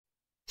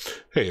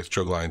Hey, it's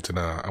Joe Glines, and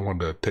I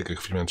wanted to take a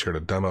few minutes here to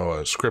demo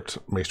a script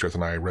Maestrith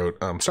and I wrote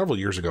several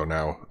years ago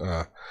now.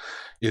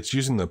 It's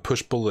using the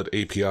Pushbullet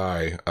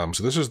API.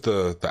 So this is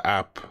the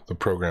app, the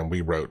program we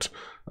wrote.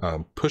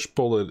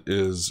 Pushbullet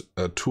is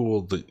a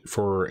tool that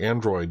for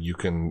Android you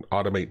can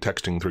automate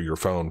texting through your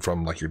phone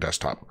from like your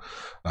desktop.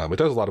 It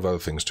does a lot of other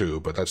things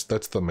too, but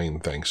that's the main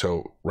thing.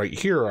 So right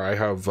here I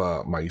have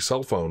my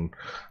cell phone.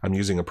 I'm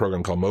using a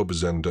program called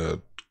Mobizen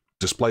to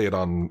display it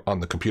on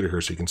the computer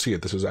here so you can see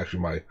it. This is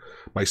actually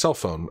my cell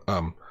phone.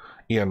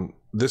 And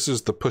this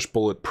is the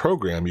Pushbullet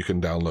program you can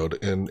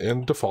download, and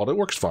in default it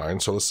works fine.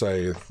 So let's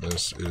say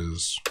this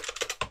is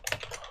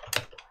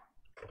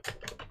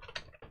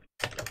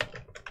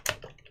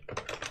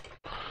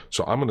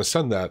so I'm going to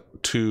send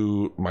that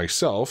to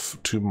myself,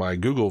 to my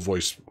Google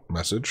Voice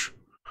message.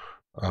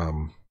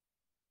 That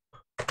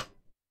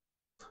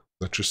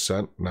just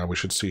sent. Now we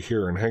should see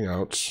here in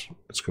Hangouts.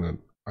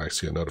 I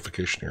see a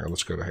notification here.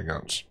 Let's go to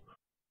Hangouts.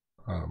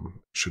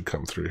 Should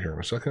come through here in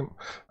a second.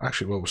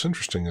 Actually, what was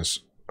interesting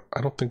is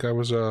I don't think I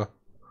was on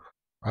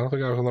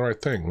the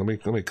right thing. Let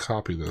me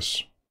copy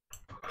this.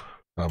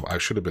 I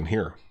should have been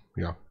here.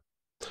 Yeah.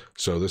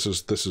 So this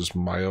is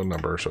my own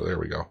number. So there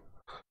we go.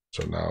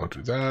 So now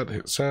do that.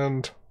 Hit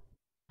send.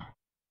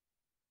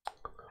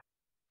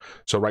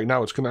 So right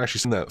now it's going to actually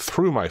send that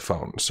through my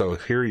phone. So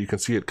here you can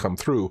see it come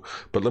through.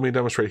 But let me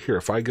demonstrate here.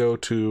 If I go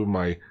to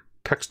my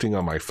texting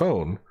on my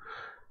phone,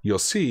 you'll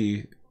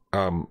see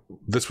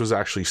this was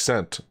actually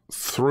sent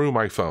through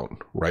my phone,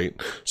 right?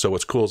 So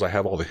what's cool is I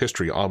have all the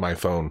history on my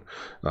phone,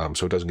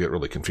 so it doesn't get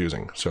really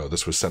confusing. So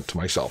this was sent to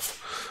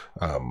myself.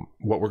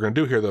 What we're going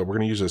to do here, though, we're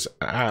going to use this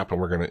app and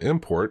we're going to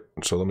import.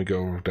 So let me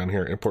go down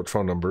here, import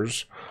phone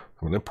numbers.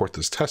 I'm going to import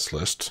this test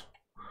list.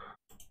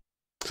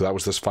 So that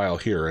was this file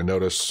here. And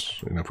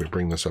notice, if we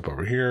bring this up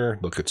over here,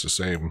 look, it's the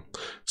same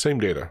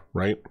data,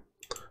 right?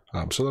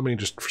 So let me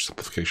just, for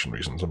simplification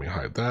reasons, let me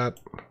hide that.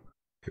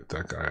 Get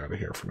that guy out of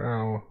here for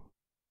now.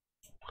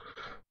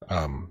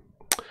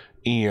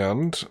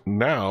 And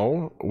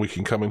now we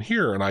can come in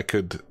here and I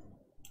could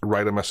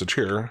write a message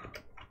here.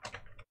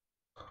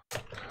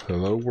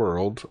 Hello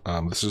world.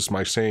 This is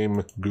my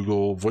same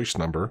Google Voice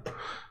number.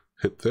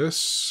 Hit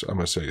this. I'm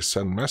going to say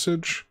send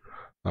message.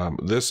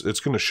 It's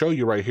going to show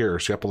you right here.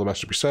 Sample the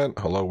message be sent.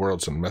 Hello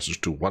world, send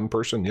message to one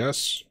person.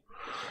 Yes.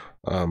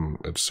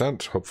 It's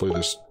sent. Hopefully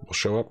this will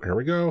show up. Here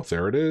we go.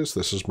 There it is.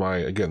 This is my,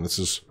 again, this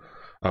is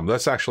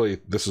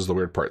the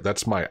weird part.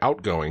 That's my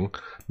outgoing.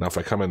 Now, if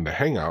I come into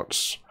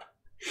Hangouts,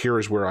 here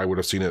is where I would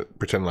have seen it,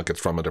 pretend like it's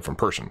from a different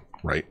person,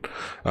 right?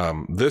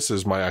 This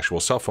is my actual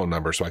cell phone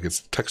number, so I could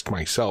text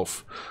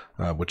myself,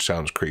 which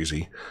sounds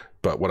crazy.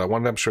 But what I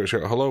wanted to demonstrate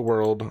here, hello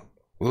world,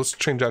 let's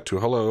change that to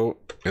hello.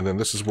 And then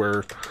this is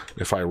where,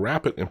 if I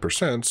wrap it in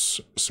percents,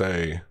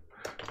 say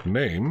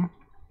name.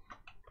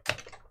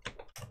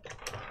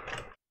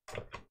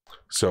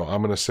 So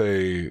I'm going to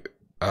say,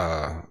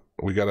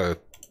 we got to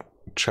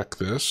check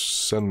this,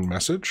 send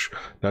message.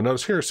 Now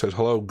notice here it says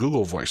hello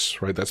Google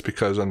Voice, right? That's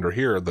because under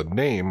here the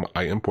name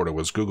I imported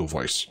was Google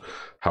Voice.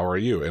 How are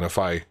you? And if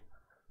let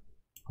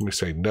me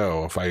say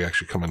no, if I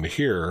actually come into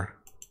here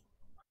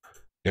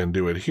and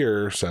do it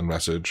here, send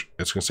message,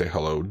 it's going to say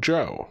hello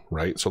Joe,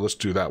 right? So let's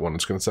do that one.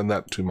 It's going to send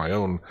that to my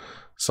own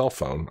cell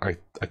phone. I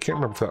can't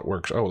remember if that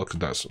works. Oh, look, it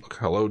does. Look,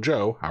 hello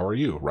Joe, how are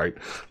you, right?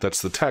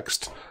 That's the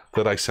text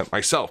that I sent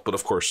myself, but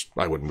of course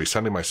I wouldn't be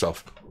sending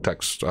myself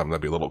text.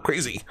 That'd be a little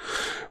crazy.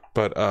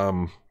 But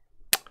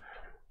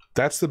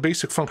that's the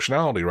basic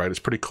functionality, right? It's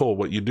pretty cool.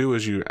 What you do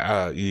is you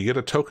get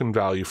a token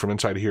value from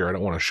inside here. I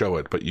don't want to show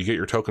it, but you get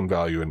your token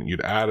value and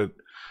you'd add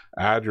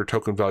your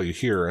token value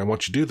here. And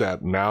once you do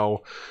that,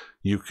 now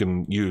you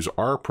can use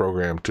our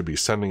program to be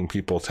sending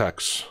people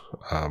texts.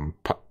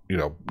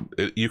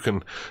 You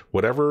can,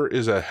 whatever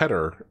is a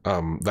header,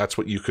 that's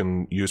what you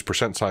can use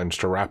percent signs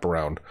to wrap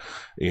around,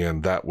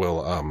 and that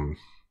will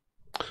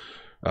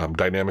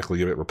dynamically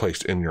get it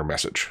replaced in your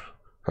message.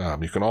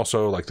 You can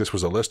also, like this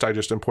was a list I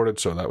just imported,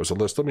 so that was a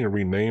list. Let me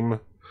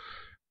rename,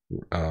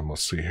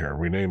 let's see here,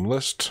 rename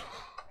list,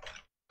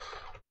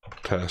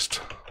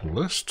 test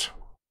list.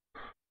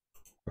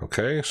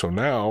 Okay, so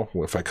now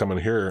if I come in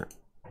here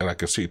and I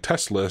can see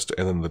test list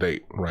and then the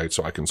date, right?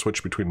 So I can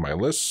switch between my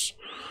lists.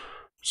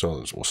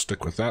 So we'll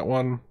stick with that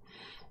one.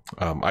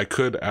 I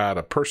could add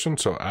a person,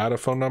 so add a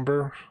phone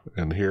number,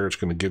 and here it's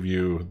going to give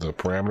you the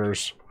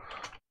parameters.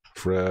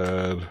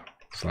 Fred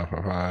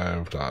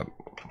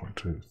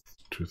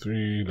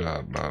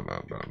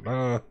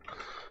 555.1223.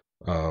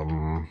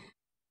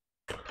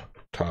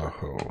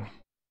 Tahoe.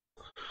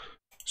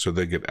 So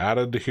they get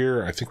added to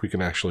here. I think we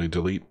can actually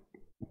delete.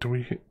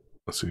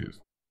 Let's see.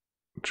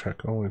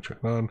 Check only,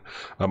 check none.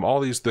 All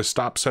this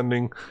stop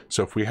sending.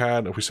 So if we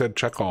said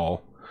check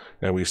all,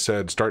 and we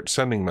said start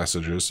sending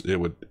messages, it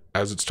would,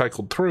 as it's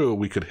cycled through,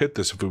 we could hit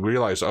this if we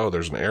realize, oh,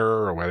 there's an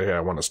error, or hey,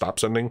 I want to stop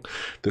sending.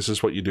 This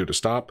is what you do to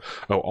stop.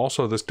 Oh,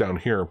 also this down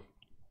here,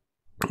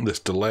 this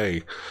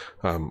delay,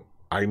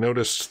 I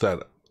noticed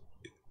that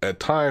at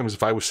times,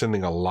 if I was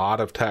sending a lot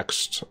of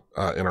text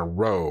in a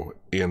row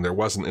and there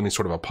wasn't any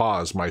sort of a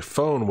pause, my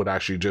phone would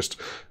actually just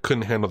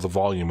couldn't handle the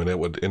volume and it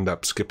would end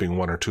up skipping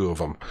one or two of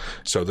them.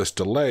 So this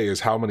delay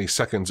is how many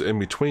seconds in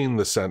between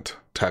the sent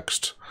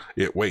text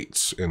it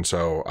waits. And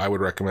so I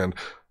would recommend,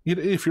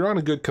 if you're on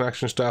a good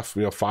connection stuff,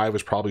 5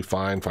 is probably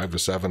fine, 5 to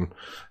 7.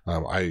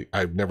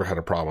 I've never had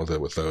a problem with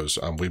it with those.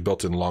 We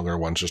built in longer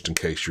ones just in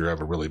case you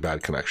have a really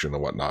bad connection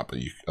and whatnot, but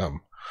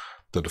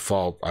the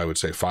default, I would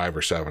say 5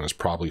 or 7 is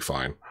probably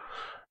fine.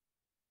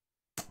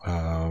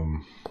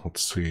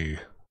 Let's see.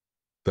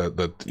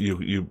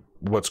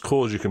 What's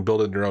cool is you can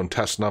build in your own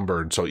test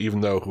number, and so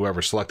even though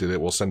whoever selected it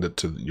will send it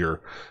to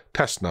your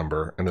test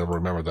number, and it'll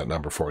remember that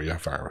number for you,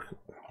 if I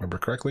remember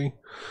correctly.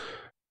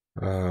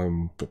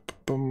 The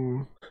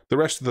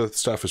rest of the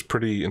stuff is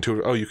pretty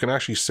intuitive. Oh, you can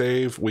actually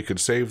save. We could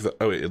save the.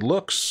 Oh, it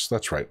looks.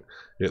 That's right.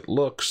 It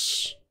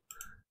looks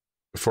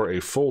for a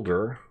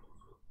folder.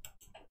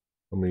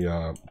 Let me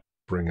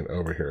bring it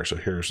over here. So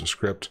here's the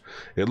script.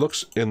 It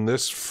looks in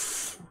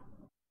this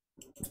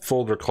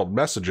folder called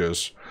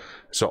messages.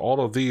 So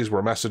all of these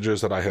were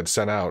messages that I had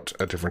sent out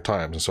at different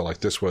times. And so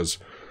like this was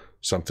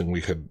something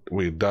we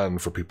had done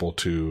for people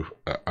to,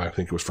 I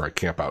think it was for a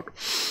camp out.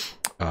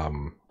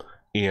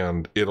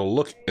 And it'll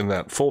look in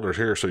that folder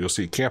here. So you'll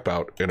see camp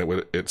out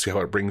and see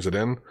how it brings it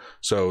in.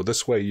 So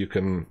this way you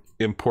can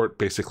import,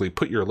 basically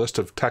put your list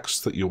of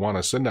texts that you want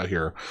to send out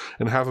here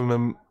and have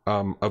them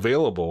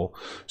available.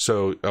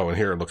 So, oh, and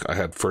here, look, I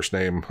had first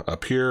name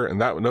up here, and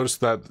that, notice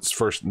that's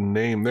first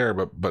name there,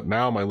 but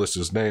now my list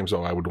is name.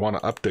 So I would want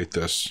to update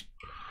this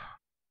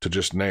to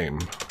just name,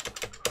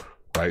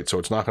 right? So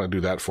it's not going to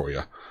do that for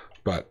you,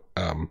 but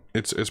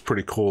it's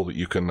pretty cool that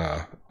you can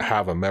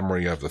have a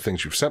memory of the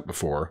things you've sent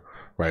before,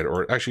 right?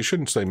 Or actually, you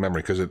shouldn't say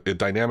memory, because it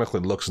dynamically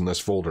looks in this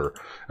folder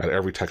at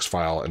every text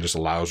file and just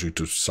allows you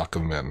to suck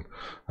them in.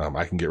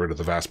 I can get rid of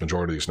the vast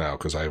majority of these now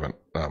because I haven't.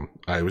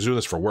 I was doing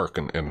this for work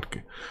and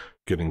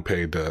getting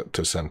paid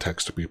to send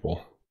text to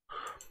people.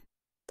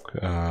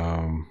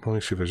 Let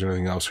me see if there's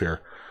anything else here.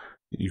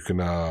 You can.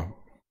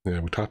 Yeah,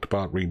 we talked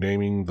about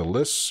renaming the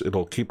lists.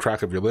 It'll keep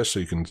track of your list, so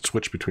you can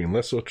switch between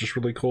lists, which is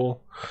really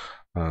cool.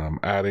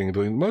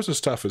 Doing most of the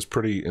stuff is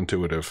pretty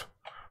intuitive.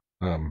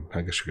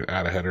 I guess you could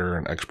add a header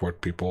and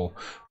export people,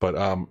 but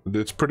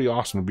it's pretty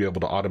awesome to be able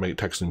to automate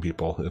texting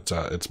people.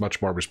 It's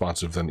much more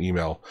responsive than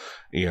email.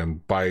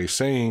 And by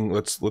saying,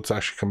 let's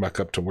actually come back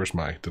up to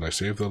did I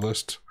save the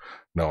list?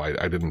 No,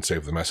 I didn't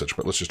save the message,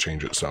 but let's just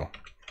change it. So,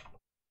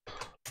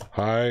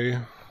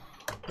 hi,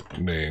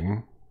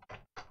 name,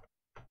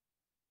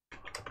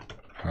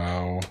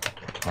 how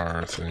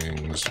are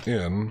things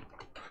in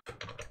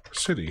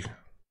city?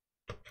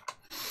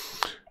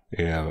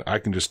 And I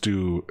can just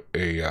do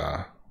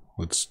a,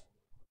 let's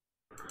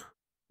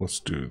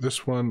do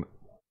this one.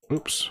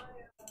 Oops.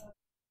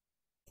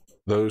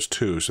 Those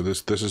two. So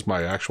this is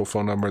my actual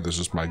phone number. This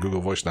is my Google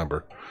Voice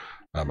number.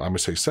 I'm going to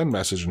say send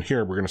message, and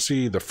here we're going to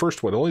see the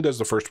first one. It only does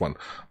the first one.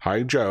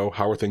 Hi, Joe.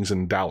 How are things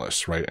in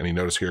Dallas, right? And you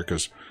notice here,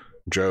 because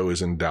Joe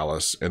is in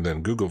Dallas, and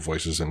then Google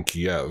Voice is in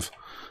Kiev.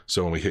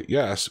 So when we hit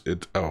yes,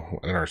 and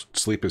our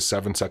sleep is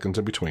 7 seconds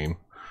in between.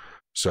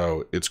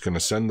 So it's going to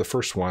send the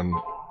first one,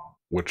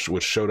 which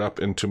showed up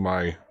into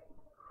my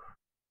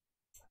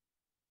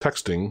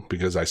texting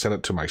because I sent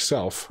it to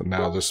myself.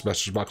 Now this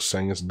message box is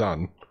saying it's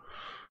done.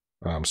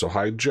 So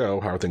hi, Joe.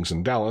 How are things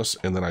in Dallas?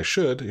 And then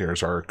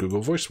here's our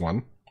Google Voice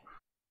one.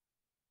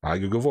 Hi,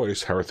 Google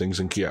Voice. How are things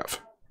in Kiev?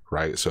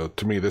 Right. So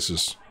to me,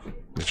 it's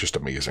just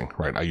amazing,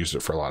 right? I use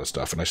it for a lot of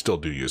stuff, and I still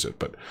do use it,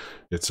 but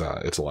it's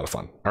a lot of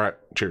fun. All right.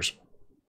 Cheers.